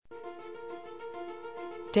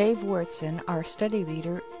Dave Wurtson, our study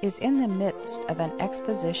leader, is in the midst of an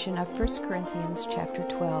exposition of 1 Corinthians chapter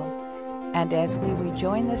 12, and as we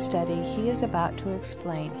rejoin the study, he is about to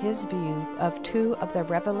explain his view of two of the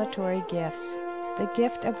revelatory gifts, the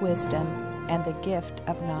gift of wisdom and the gift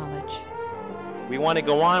of knowledge. We want to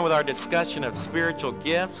go on with our discussion of spiritual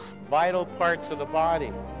gifts, vital parts of the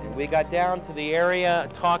body. And we got down to the area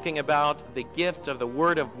talking about the gift of the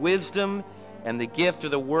word of wisdom and the gift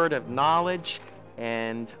of the word of knowledge.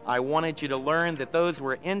 And I wanted you to learn that those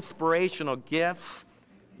were inspirational gifts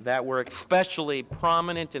that were especially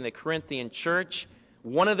prominent in the Corinthian church.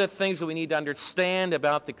 One of the things that we need to understand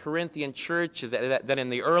about the Corinthian church is that in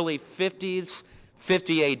the early 50s,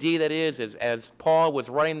 50 AD that is, as Paul was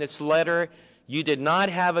writing this letter, you did not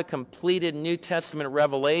have a completed New Testament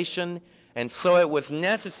revelation, and so it was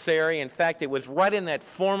necessary, in fact, it was right in that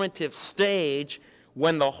formative stage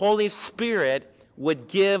when the Holy Spirit would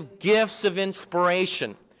give gifts of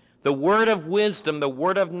inspiration. The word of wisdom, the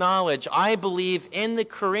word of knowledge, I believe in the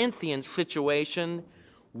Corinthian situation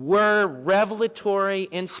were revelatory,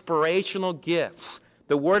 inspirational gifts.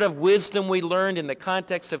 The word of wisdom we learned in the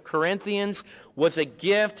context of Corinthians was a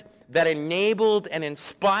gift that enabled an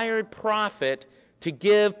inspired prophet to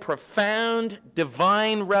give profound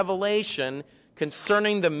divine revelation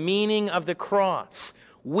concerning the meaning of the cross.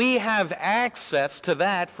 We have access to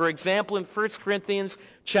that, for example, in 1 Corinthians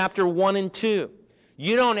chapter 1 and 2.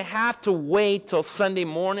 You don't have to wait till Sunday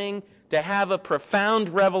morning to have a profound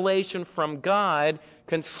revelation from God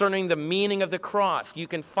concerning the meaning of the cross. You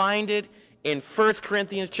can find it in 1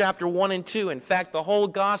 Corinthians chapter 1 and 2. In fact, the whole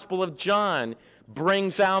Gospel of John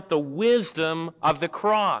brings out the wisdom of the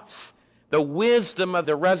cross, the wisdom of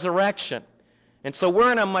the resurrection. And so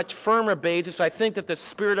we're on a much firmer basis. I think that the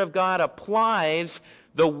Spirit of God applies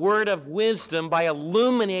the word of wisdom by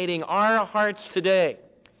illuminating our hearts today.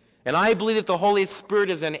 And I believe that the Holy Spirit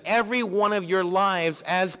is in every one of your lives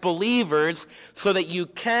as believers so that you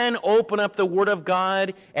can open up the Word of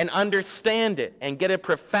God and understand it and get a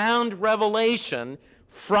profound revelation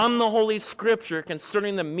from the Holy Scripture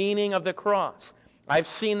concerning the meaning of the cross. I've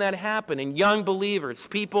seen that happen in young believers,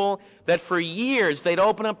 people that for years they'd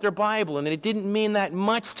open up their Bible and it didn't mean that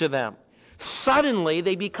much to them. Suddenly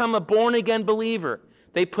they become a born-again believer.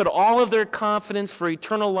 They put all of their confidence for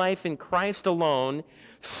eternal life in Christ alone.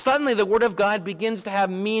 Suddenly the Word of God begins to have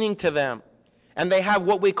meaning to them. And they have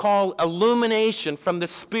what we call illumination from the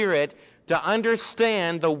Spirit to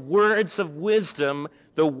understand the words of wisdom,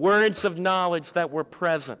 the words of knowledge that were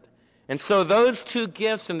present. And so those two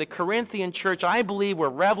gifts in the Corinthian church, I believe, were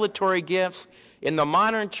revelatory gifts. In the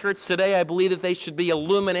modern church today, I believe that they should be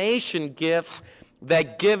illumination gifts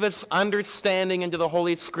that give us understanding into the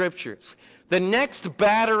Holy Scriptures. The next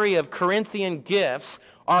battery of Corinthian gifts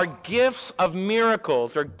are gifts of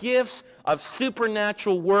miracles, or gifts of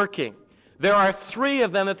supernatural working. There are three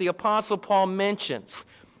of them that the Apostle Paul mentions.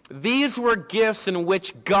 These were gifts in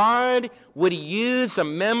which God would use a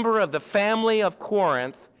member of the family of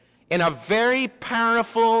Corinth in a very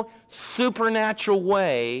powerful, supernatural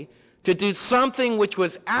way to do something which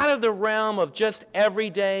was out of the realm of just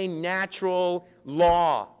everyday natural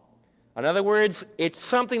law. In other words, it's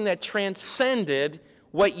something that transcended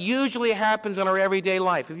what usually happens in our everyday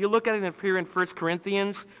life. If you look at it here in 1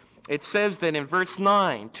 Corinthians, it says that in verse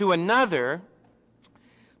 9, to another,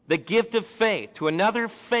 the gift of faith, to another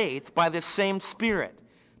faith by the same Spirit,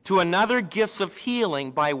 to another gifts of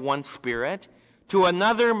healing by one Spirit, to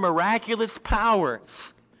another miraculous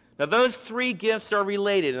powers. Now those three gifts are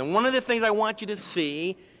related, and one of the things I want you to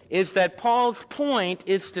see is that Paul's point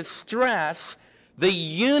is to stress the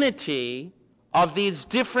unity of these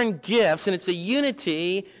different gifts, and it's a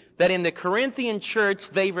unity that in the Corinthian church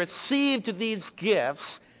they received these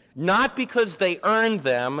gifts not because they earned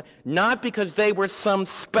them, not because they were some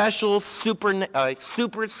special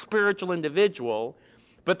super spiritual individual,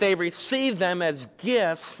 but they received them as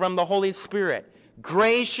gifts from the Holy Spirit.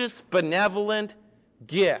 Gracious, benevolent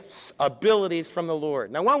gifts, abilities from the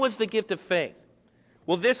Lord. Now, what was the gift of faith?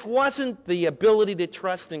 Well, this wasn't the ability to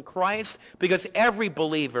trust in Christ, because every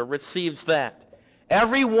believer receives that.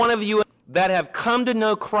 Every one of you that have come to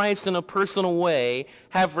know Christ in a personal way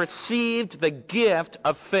have received the gift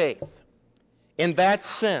of faith in that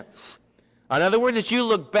sense. In other words, as you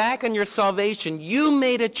look back on your salvation, you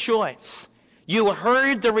made a choice. You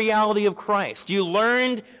heard the reality of Christ. You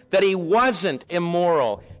learned that he wasn't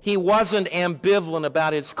immoral. He wasn't ambivalent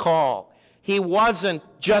about his call. He wasn't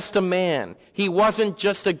just a man. He wasn't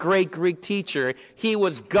just a great Greek teacher. He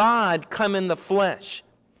was God come in the flesh.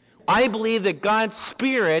 I believe that God's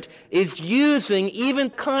Spirit is using even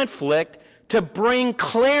conflict to bring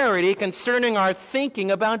clarity concerning our thinking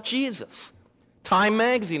about Jesus, Time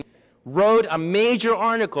magazine wrote a major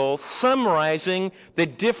article summarizing the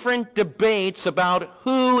different debates about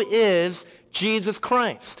who is Jesus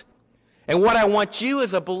Christ. And what I want you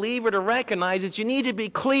as a believer to recognize is you need to be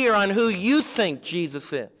clear on who you think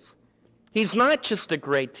Jesus is. He's not just a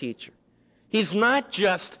great teacher. He's not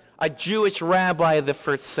just a Jewish rabbi of the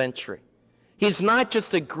first century. He's not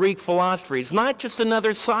just a Greek philosopher. He's not just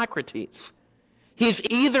another Socrates. He's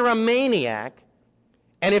either a maniac,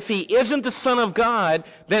 and if he isn't the Son of God,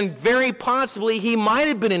 then very possibly he might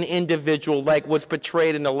have been an individual like was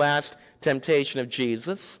portrayed in the last temptation of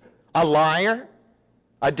Jesus, a liar,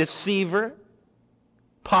 a deceiver,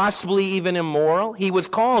 possibly even immoral. He was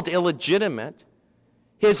called illegitimate.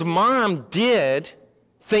 His mom did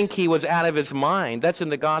think he was out of his mind. That's in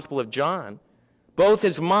the Gospel of John. Both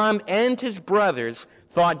his mom and his brothers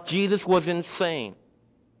thought Jesus was insane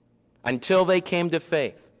until they came to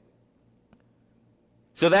faith.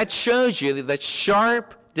 So that shows you the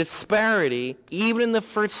sharp disparity, even in the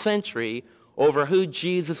first century, over who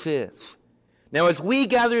Jesus is. Now, as we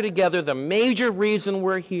gather together, the major reason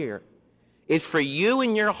we're here is for you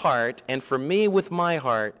in your heart and for me with my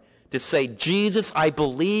heart to say, Jesus, I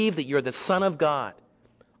believe that you're the Son of God.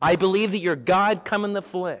 I believe that you're God come in the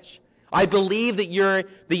flesh. I believe that you're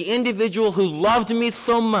the individual who loved me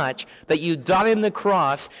so much that you died on the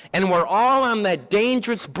cross, and we're all on that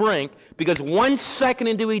dangerous brink because 1 second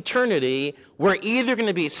into eternity, we're either going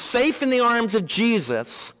to be safe in the arms of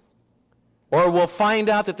Jesus or we'll find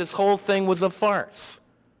out that this whole thing was a farce.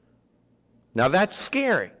 Now that's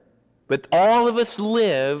scary, but all of us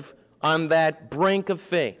live on that brink of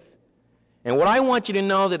faith. And what I want you to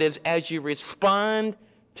know that is as you respond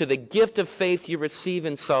to the gift of faith you receive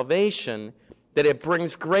in salvation, that it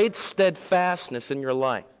brings great steadfastness in your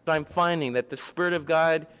life. I'm finding that the Spirit of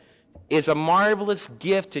God is a marvelous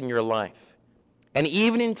gift in your life. And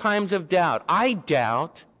even in times of doubt, I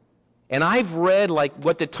doubt, and I've read like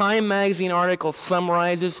what the Time magazine article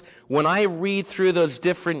summarizes, when I read through those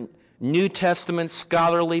different New Testament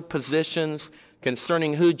scholarly positions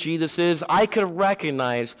concerning who Jesus is, I could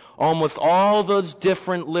recognize almost all those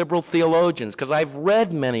different liberal theologians because I've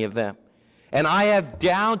read many of them. And I have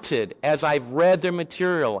doubted as I've read their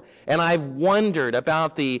material, and I've wondered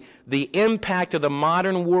about the impact of the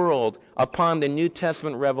modern world upon the New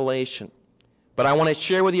Testament revelation. But I want to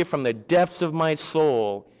share with you from the depths of my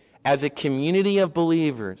soul, as a community of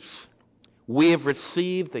believers, we have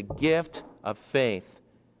received the gift of faith,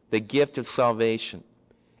 the gift of salvation.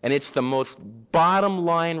 And it's the most bottom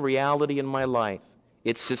line reality in my life.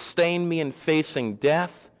 It sustained me in facing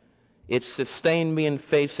death. It sustained me in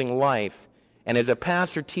facing life. And as a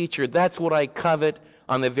pastor teacher, that's what I covet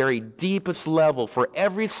on the very deepest level for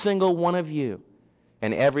every single one of you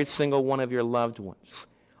and every single one of your loved ones.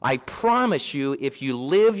 I promise you, if you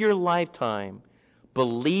live your lifetime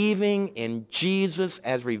believing in Jesus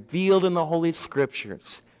as revealed in the Holy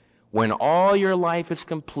Scriptures, when all your life is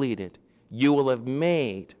completed, you will have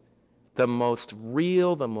made the most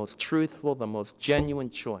real, the most truthful, the most genuine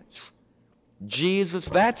choice. Jesus,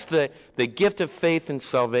 that's the gift of faith and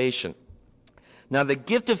salvation. Now, the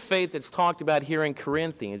gift of faith that's talked about here in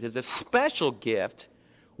Corinthians is a special gift,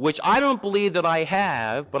 which I don't believe that I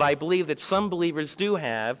have, but I believe that some believers do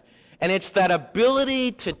have, and it's that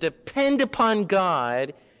ability to depend upon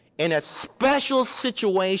God in a special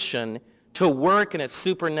situation to work in a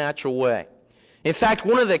supernatural way. In fact,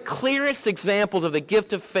 one of the clearest examples of the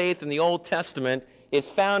gift of faith in the Old Testament is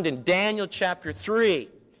found in Daniel chapter 3.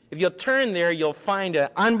 If you'll turn there, you'll find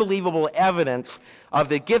unbelievable evidence of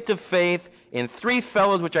the gift of faith in three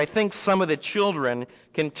fellows, which I think some of the children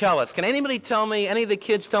can tell us. Can anybody tell me, any of the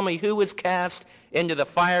kids tell me who was cast into the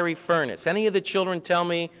fiery furnace? Any of the children tell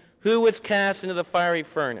me who was cast into the fiery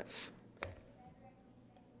furnace?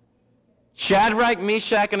 Shadrach,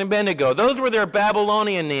 Meshach, and Abednego. Those were their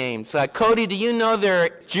Babylonian names. Cody, do you know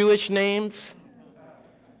their Jewish names?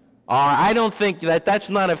 I don't think that's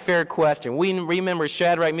not a fair question. We remember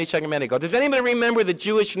Shadrach, Meshach, and Abednego. Does anybody remember the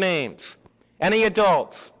Jewish names? Any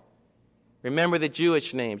adults? Remember the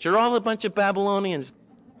Jewish names. You're all a bunch of Babylonians.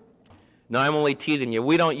 No, I'm only teasing you.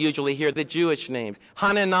 We don't usually hear the Jewish names.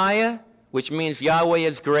 Hananiah, which means Yahweh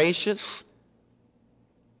is gracious.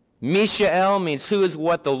 Mishael means who is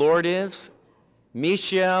what the Lord is.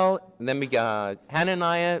 Mishael,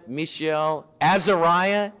 Hananiah, Mishael.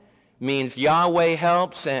 Azariah means Yahweh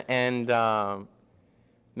helps, and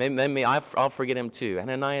maybe I'll forget him too.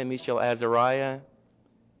 Hananiah, Mishael, Azariah.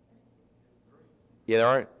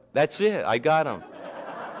 Yeah, that's it. I got him.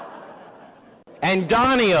 And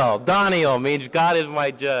Daniel. Daniel means God is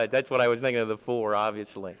my judge. That's what I was thinking of the four,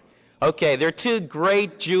 obviously. Okay, they're two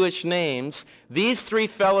great Jewish names. These three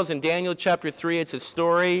fellows in Daniel chapter 3, it's a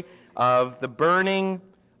story of the burning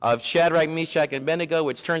of Shadrach, Meshach, and Abednego,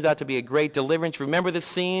 which turns out to be a great deliverance. Remember the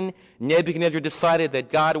scene? Nebuchadnezzar decided that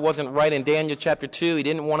God wasn't right in Daniel chapter 2. He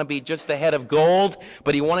didn't want to be just the head of gold,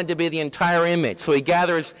 but he wanted to be the entire image. So he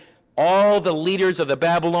gathers all the leaders of the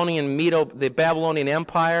Babylonian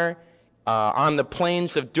Empire on the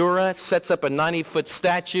plains of Dura, sets up a 90-foot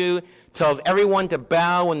statue, tells everyone to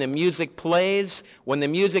bow when the music plays. When the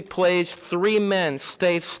music plays, 3 men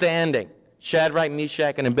stay standing, Shadrach,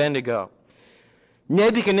 Meshach, and Abednego.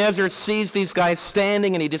 Nebuchadnezzar sees these guys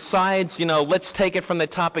standing, and he decides, let's take it from the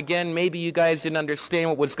top again. Maybe you guys didn't understand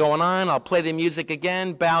what was going on. I'll play the music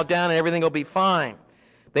again, bow down, and everything will be fine.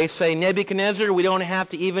 They say, Nebuchadnezzar, we don't have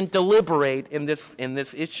to even deliberate in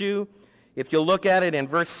this issue. If you look at it in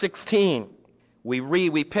verse 16,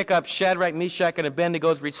 we pick up Shadrach, Meshach, and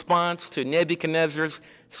Abednego's response to Nebuchadnezzar's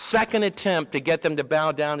second attempt to get them to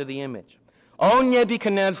bow down to the image. O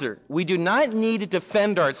Nebuchadnezzar, we do not need to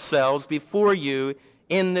defend ourselves before you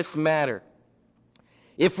in this matter.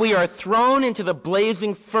 If we are thrown into the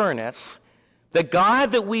blazing furnace, the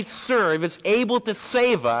God that we serve is able to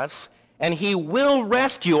save us, and he will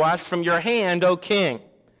rescue us from your hand, O king.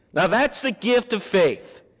 Now that's the gift of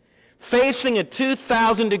faith. Facing a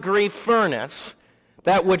 2,000-degree furnace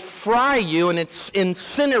that would fry you and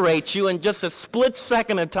incinerate you in just a split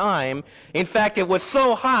second of time. In fact, it was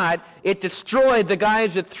so hot, it destroyed the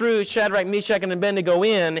guys that threw Shadrach, Meshach, and Abednego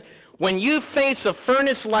in. When you face a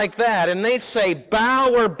furnace like that, and they say,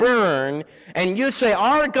 bow or burn, and you say,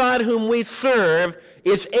 our God whom we serve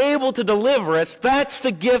is able to deliver us, that's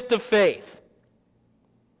the gift of faith.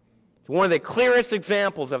 It's one of the clearest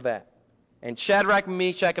examples of that. And Shadrach,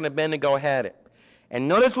 Meshach, and Abednego had it. And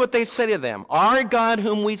notice what they say to them. Our God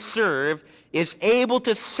whom we serve is able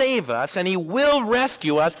to save us, and he will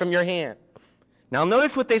rescue us from your hand. Now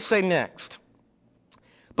notice what they say next.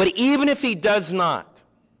 But even if he does not,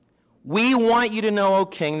 we want you to know, O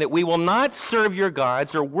king, that we will not serve your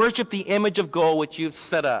gods or worship the image of gold which you've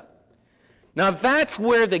set up. Now that's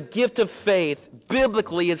where the gift of faith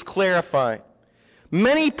biblically is clarified.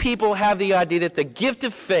 Many people have the idea that the gift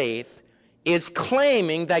of faith is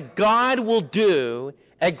claiming that God will do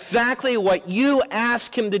exactly what you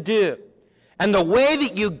ask him to do. And the way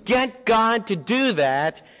that you get God to do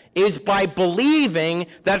that is by believing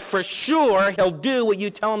that for sure he'll do what you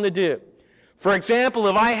tell him to do. For example,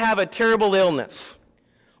 if I have a terrible illness,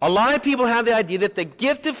 a lot of people have the idea that the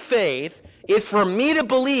gift of faith is for me to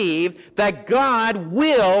believe that God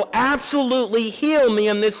will absolutely heal me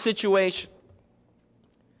in this situation.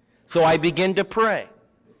 So I begin to pray.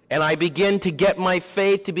 And I begin to get my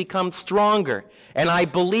faith to become stronger. And I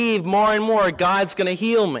believe more and more God's going to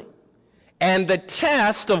heal me. And the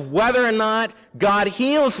test of whether or not God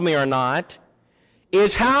heals me or not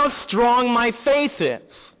is how strong my faith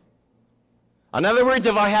is. In other words,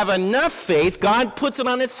 if I have enough faith, God puts it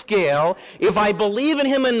on a scale. If I believe in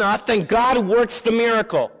him enough, then God works the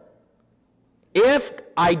miracle. If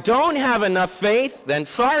I don't have enough faith, then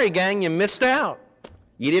sorry, gang, you missed out.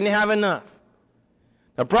 You didn't have enough.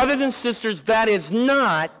 Now, brothers and sisters, that is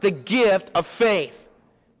not the gift of faith.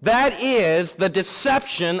 That is the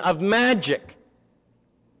deception of magic.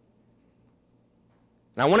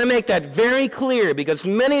 Now, I want to make that very clear because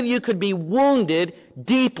many of you could be wounded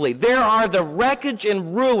deeply. There are the wreckage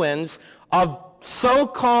and ruins of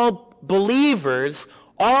so-called believers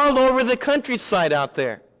all over the countryside out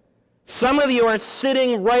there. Some of you are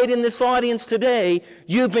sitting right in this audience today.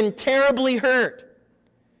 You've been terribly hurt.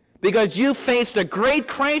 Because you faced a great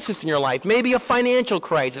crisis in your life, maybe a financial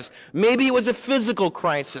crisis, maybe it was a physical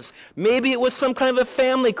crisis, maybe it was some kind of a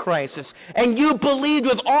family crisis, and you believed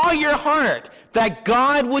with all your heart that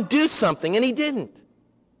God would do something, and he didn't.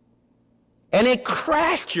 And it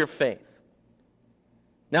crashed your faith.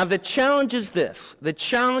 Now the challenge is this. The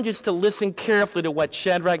challenge is to listen carefully to what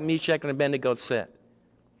Shadrach, Meshach, and Abednego said.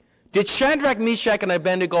 Did Shadrach, Meshach, and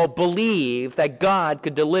Abednego believe that God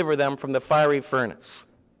could deliver them from the fiery furnace?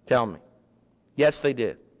 Tell me. Yes, they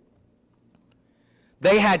did.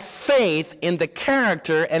 They had faith in the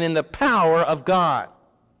character and in the power of God.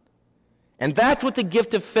 And that's what the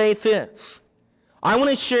gift of faith is. I want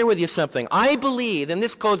to share with you something. I believe, and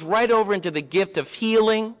this goes right over into the gift of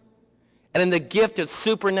healing and in the gift of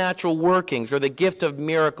supernatural workings or the gift of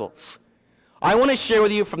miracles. I want to share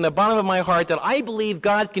with you from the bottom of my heart that I believe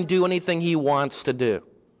God can do anything he wants to do.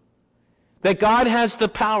 That God has the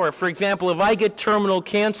power. For example, if I get terminal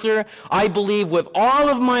cancer, I believe with all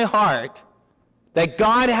of my heart that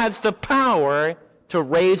God has the power to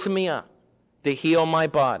raise me up, to heal my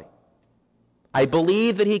body. I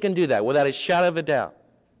believe that he can do that without a shadow of a doubt.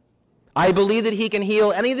 I believe that he can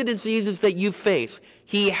heal any of the diseases that you face.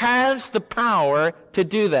 He has the power to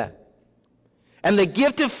do that. And the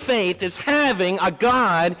gift of faith is having a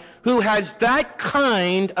God who has that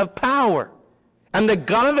kind of power. And the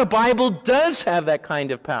God of the Bible does have that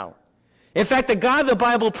kind of power. In fact, the God of the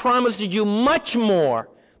Bible promises you much more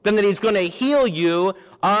than that he's going to heal you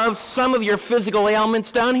of some of your physical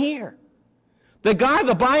ailments down here. The God of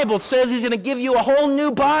the Bible says he's going to give you a whole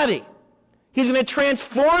new body. He's going to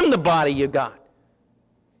transform the body you got.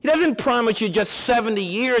 He doesn't promise you just 70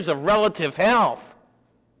 years of relative health.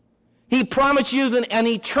 He promised you an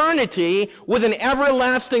eternity with an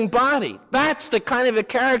everlasting body. That's the kind of a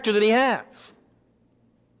character that he has.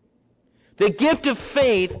 The gift of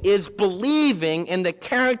faith is believing in the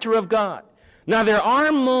character of God. Now, there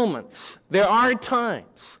are moments, there are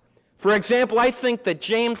times. For example, I think that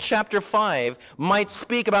James chapter 5 might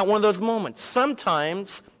speak about one of those moments.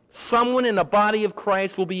 Sometimes someone in the body of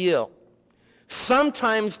Christ will be ill.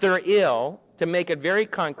 Sometimes they're ill, to make it very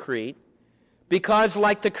concrete, because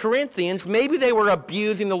like the Corinthians, maybe they were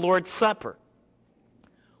abusing the Lord's Supper.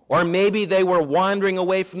 Or maybe they were wandering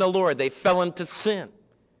away from the Lord. They fell into sin.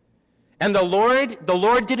 And the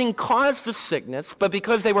Lord didn't cause the sickness, but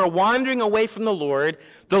because they were wandering away from the Lord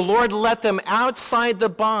let them outside the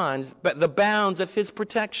bounds of his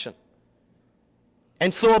protection.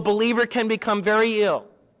 And so a believer can become very ill.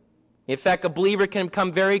 In fact, a believer can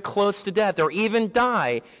come very close to death or even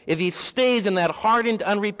die if he stays in that hardened,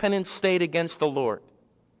 unrepentant state against the Lord.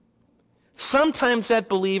 Sometimes that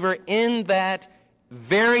believer in that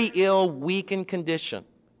very ill, weakened condition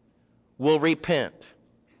will repent.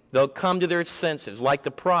 They'll come to their senses, like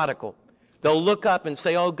the prodigal. They'll look up and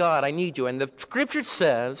say, "Oh God, I need you." And the Scripture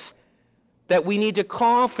says that we need to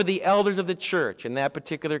call for the elders of the church in that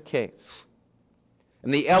particular case.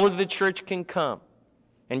 And the elders of the church can come.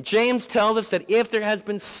 And James tells us that if there has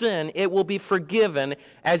been sin, it will be forgiven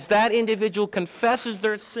as that individual confesses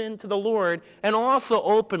their sin to the Lord and also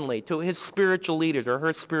openly to his spiritual leaders or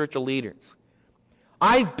her spiritual leaders.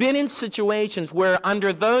 I've been in situations where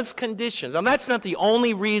under those conditions, and that's not the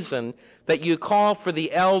only reason that you call for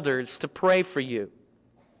the elders to pray for you.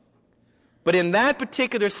 But in that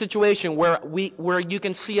particular situation where you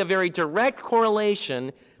can see a very direct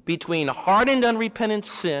correlation between hardened, unrepentant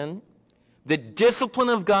sin, the discipline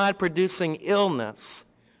of God producing illness,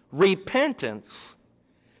 repentance,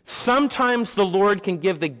 sometimes the Lord can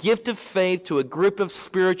give the gift of faith to a group of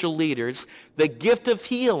spiritual leaders, the gift of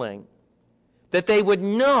healing, that they would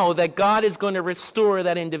know that God is going to restore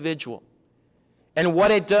that individual. And what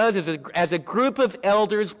it does is, as a group of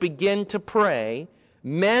elders begin to pray,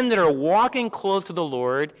 men that are walking close to the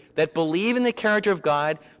Lord, that believe in the character of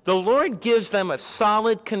God, the Lord gives them a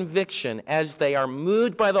solid conviction as they are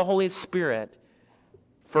moved by the Holy Spirit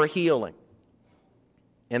for healing.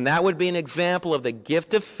 And that would be an example of the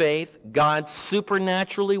gift of faith, God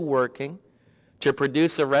supernaturally working to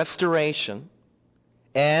produce a restoration,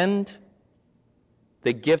 and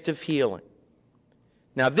the gift of healing.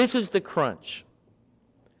 Now, this is the crunch.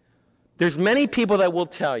 There's many people that will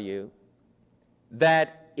tell you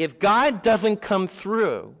that if God doesn't come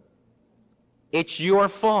through, it's your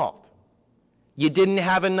fault. You didn't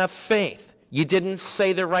have enough faith. You didn't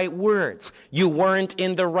say the right words. You weren't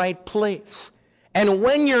in the right place. And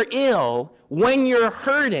when you're ill, when you're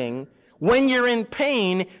hurting, when you're in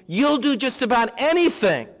pain, you'll do just about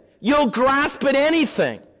anything. You'll grasp at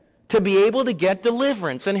anything to be able to get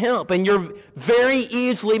deliverance and help. And you're very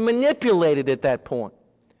easily manipulated at that point.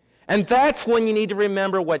 And that's when you need to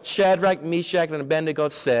remember what Shadrach, Meshach, and Abednego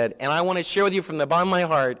said. And I want to share with you from the bottom of my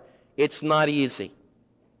heart, it's not easy.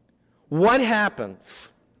 What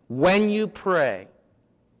happens when you pray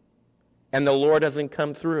and the Lord doesn't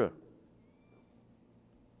come through?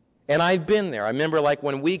 And I've been there. I remember like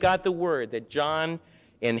when we got the word that John,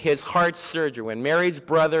 in his heart surgery, when Mary's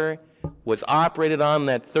brother was operated on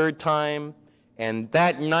that third time, and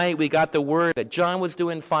that night we got the word that John was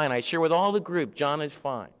doing fine. I share with all the group, John is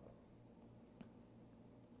fine.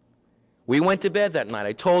 We went to bed that night.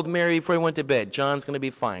 I told Mary before we went to bed, John's going to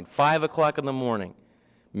be fine. 5 o'clock in the morning,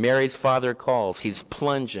 Mary's father calls. He's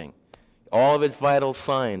plunging. All of his vital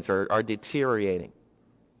signs are deteriorating.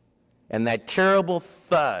 And that terrible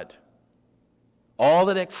thud, all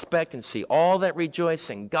that expectancy, all that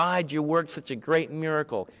rejoicing, God, you worked such a great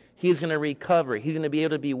miracle. He's going to recover. He's going to be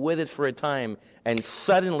able to be with us for a time. And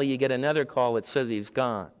suddenly you get another call that says he's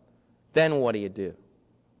gone. Then what do?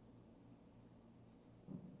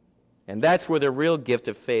 And that's where the real gift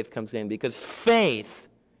of faith comes in, because faith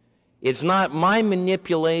is not my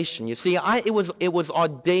manipulation. You see, it was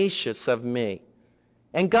audacious of me.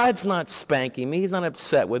 And God's not spanking me. He's not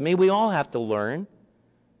upset with me. We all have to learn.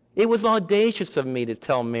 It was audacious of me to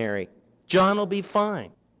tell Mary, John will be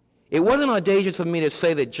fine. It wasn't audacious of me to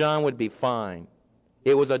say that John would be fine.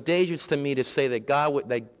 It was audacious to me to say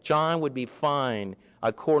that John would be fine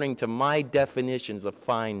according to my definitions of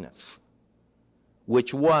fineness,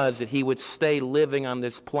 which was that he would stay living on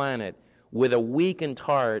this planet with a weakened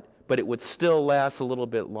heart, but it would still last a little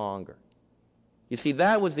bit longer. You see,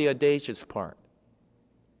 that was the audacious part,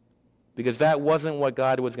 because that wasn't what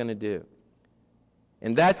God was going to do.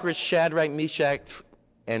 And that's where Shadrach, Meshach,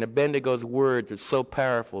 and Abednego's words are so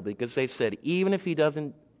powerful, because they said, even if he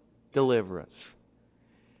doesn't deliver us,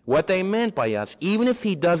 what they meant by us, even if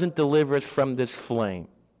he doesn't deliver us from this flame,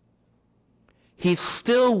 he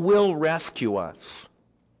still will rescue us.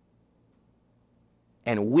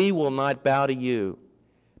 And we will not bow to you,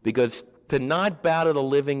 because to not bow to the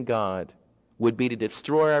living God would be to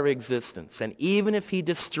destroy our existence. And even if he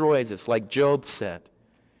destroys us, like Job said,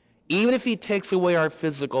 even if he takes away our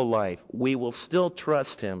physical life, we will still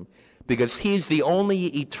trust him, because he's the only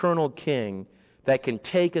eternal king that can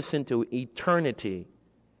take us into eternity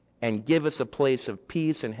and give us a place of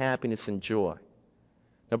peace and happiness and joy.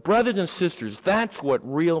 Now, brothers and sisters, that's what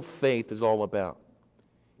real faith is all about.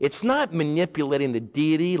 It's not manipulating the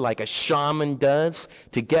deity like a shaman does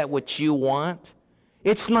to get what you want.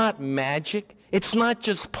 It's not magic. It's not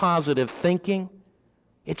just positive thinking.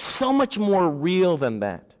 It's so much more real than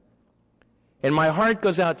that. And my heart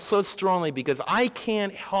goes out so strongly, because I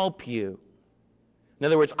can't help you. In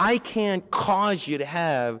other words, I can't cause you to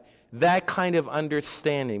have that kind of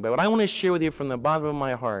understanding. But what I want to share with you from the bottom of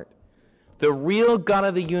my heart, the real God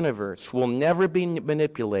of the universe will never be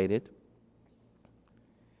manipulated.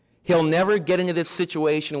 He'll never get into this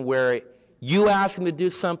situation where you ask him to do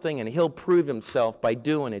something and he'll prove himself by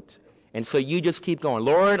doing it. And so you just keep going,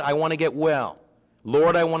 Lord, I want to get well.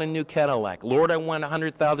 Lord, I want a new Cadillac. Lord, I want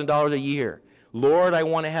 $100,000 a year. Lord, I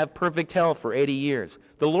want to have perfect health for 80 years.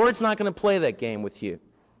 The Lord's not going to play that game with you.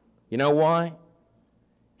 You know why?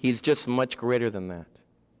 He's just much greater than that.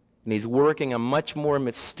 And he's working a much more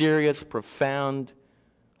mysterious, profound,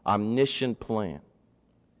 omniscient plan.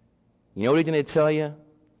 You know what he's going to tell you?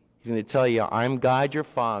 He's going to tell you, I'm God your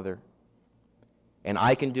Father, and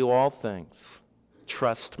I can do all things.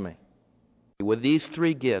 Trust me. With these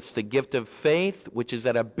three gifts, the gift of faith, which is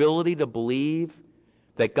that ability to believe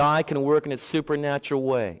that God can work in a supernatural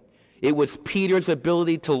way. It was Peter's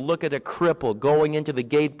ability to look at a cripple going into the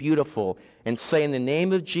gate beautiful and say, in the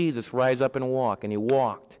name of Jesus, rise up and walk. And he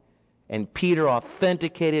walked. And Peter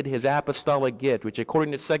authenticated his apostolic gift, which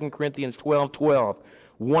according to 2 Corinthians 12:12,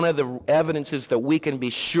 one of the evidences that we can be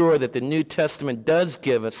sure that the New Testament does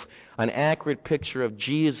give us an accurate picture of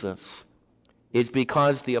Jesus is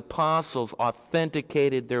because the apostles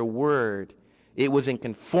authenticated their word. It was in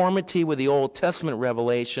conformity with the Old Testament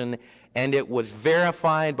revelation, and it was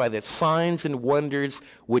verified by the signs and wonders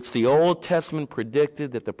which the Old Testament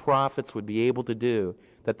predicted that the prophets would be able to do,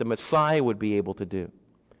 that the Messiah would be able to do.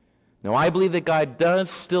 Now, I believe that God does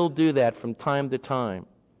still do that from time to time.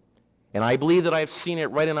 And I believe that I've seen it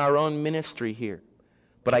right in our own ministry here.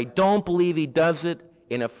 But I don't believe he does it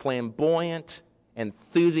in a flamboyant,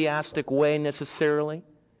 enthusiastic way necessarily.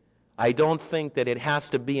 I don't think that it has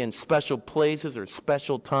to be in special places or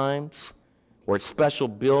special times or special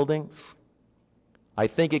buildings. I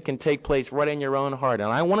think it can take place right in your own heart.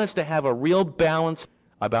 And I want us to have a real balance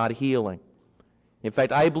about healing. In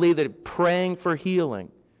fact, I believe that praying for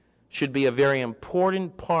healing should be a very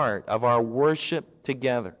important part of our worship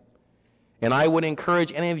together. And I would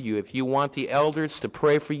encourage any of you, if you want the elders to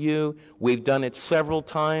pray for you, we've done it several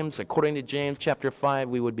times. According to James chapter 5,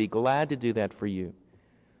 we would be glad to do that for you.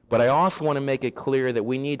 But I also want to make it clear that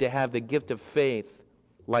we need to have the gift of faith,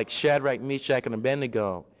 like Shadrach, Meshach, and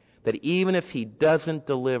Abednego, that even if he doesn't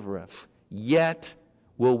deliver us, yet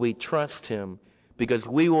will we trust him, because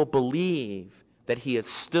we will believe that he is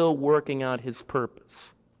still working out his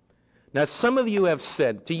purpose. Now, some of you have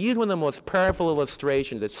said, to use one of the most powerful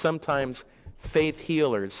illustrations that sometimes faith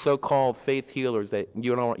healers, so-called faith healers, that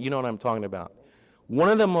you know what I'm talking about. One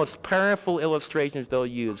of the most powerful illustrations they'll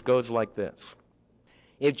use goes like this.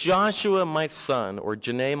 If Joshua, my son, or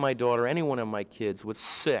Janae, my daughter, any one of my kids was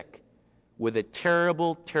sick with a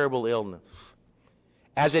terrible, terrible illness,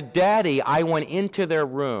 as a daddy, I went into their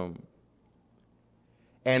room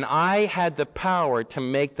and I had the power to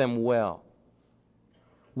make them well.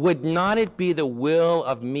 Would not it be the will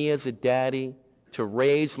of me as a daddy to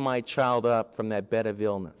raise my child up from that bed of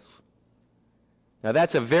illness? Now,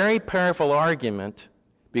 that's a very powerful argument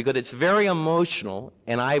because it's very emotional,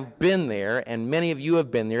 and I've been there, and many of you have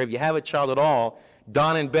been there. If you have a child at all,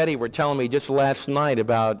 Don and Betty were telling me just last night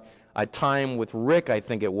about a time with Rick, I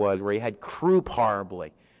think it was, where he had croup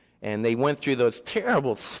horribly. And they went through those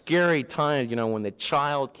terrible, scary times, when the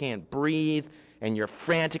child can't breathe and you're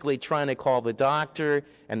frantically trying to call the doctor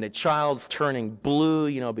and the child's turning blue,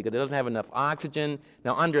 because it doesn't have enough oxygen.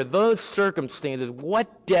 Now, under those circumstances,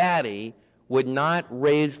 what daddy would not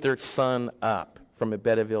raise their son up from a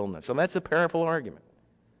bed of illness? So that's a powerful argument.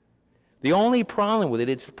 The only problem with it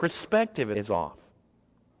is the perspective is off.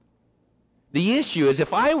 The issue is,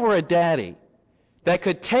 if I were a daddy that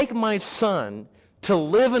could take my son to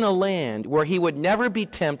live in a land where he would never be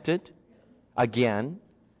tempted again,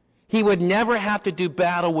 he would never have to do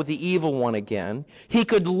battle with the evil one again, he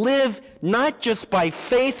could live not just by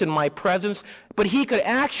faith in my presence, but he could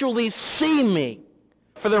actually see me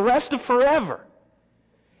for the rest of forever.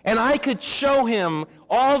 And I could show him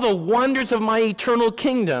all the wonders of my eternal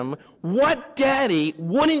kingdom. What daddy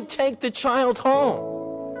wouldn't take the child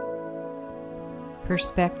home?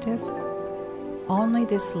 Perspective? Only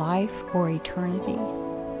this life or eternity?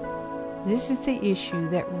 This is the issue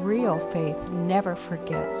that real faith never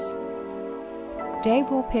forgets. Dave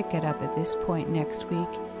will pick it up at this point next week,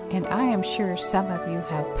 and I am sure some of you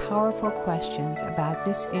have powerful questions about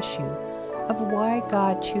this issue of why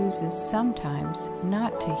God chooses sometimes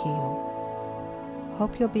not to heal.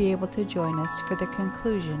 Hope you'll be able to join us for the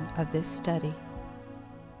conclusion of this study.